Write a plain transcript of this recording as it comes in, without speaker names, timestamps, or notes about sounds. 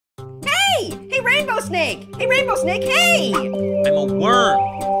Hey, Rainbow Snake! Hey, Rainbow Snake, hey! I'm a worm,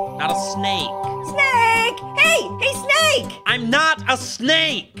 not a snake. Snake! Hey, Snake! I'm not a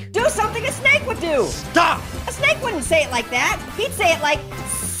snake! Do something a snake would do! Stop! A snake wouldn't say it like that. He'd say it like,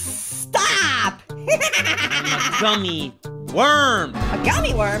 stop! I'm a gummy worm. A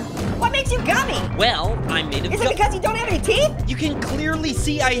gummy worm? What makes you gummy? Well, I'm made of Is it because you don't have any teeth? You can clearly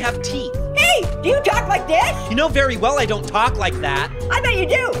see I have teeth. Hey, do you talk like this? You know very well I don't talk like that. I bet you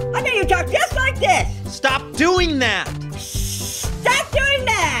do. I bet you talk just like this. Stop doing that! Stop doing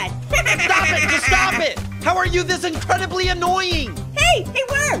that! Stop it! Just stop it! How are you this incredibly annoying? Hey,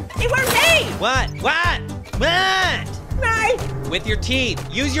 worm! Hey, worm, hey! What? What? Knife! With your teeth.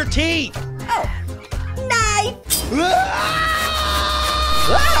 Use your teeth. Oh, knife!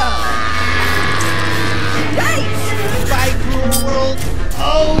 Nice! Bye, cruel world.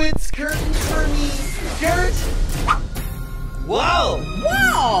 Oh, it's curtains for me. Dirt. Whoa!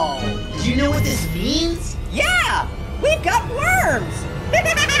 Whoa! Do you know what this means? Yeah! We've got worms!